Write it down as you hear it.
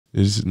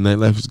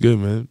Nightlife is good,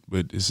 man,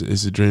 but it's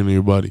a drain on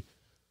your body.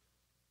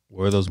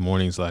 What are those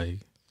mornings like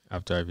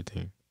after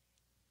everything?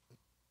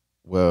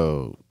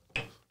 Well,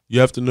 You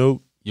have to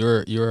know.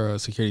 You're a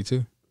security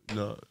too.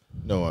 No,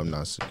 no, I'm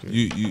not secure.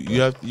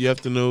 you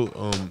have to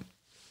know.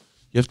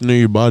 You have to know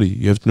your body.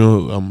 You have to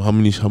know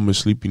how much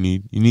sleep you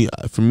need.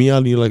 For me, I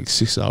need like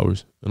 6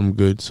 hours, and I'm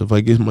good. So if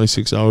I get my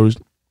 6 hours,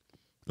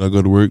 I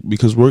go to work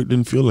because work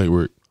didn't feel like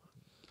work.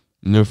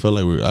 It never felt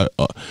like work.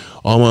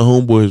 All my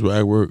homeboys were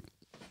at work.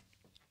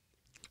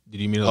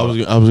 Did you meet a I lot?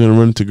 was gonna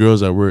run into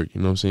girls at work.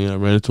 You know what I'm saying? I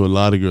ran into a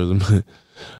lot of girls.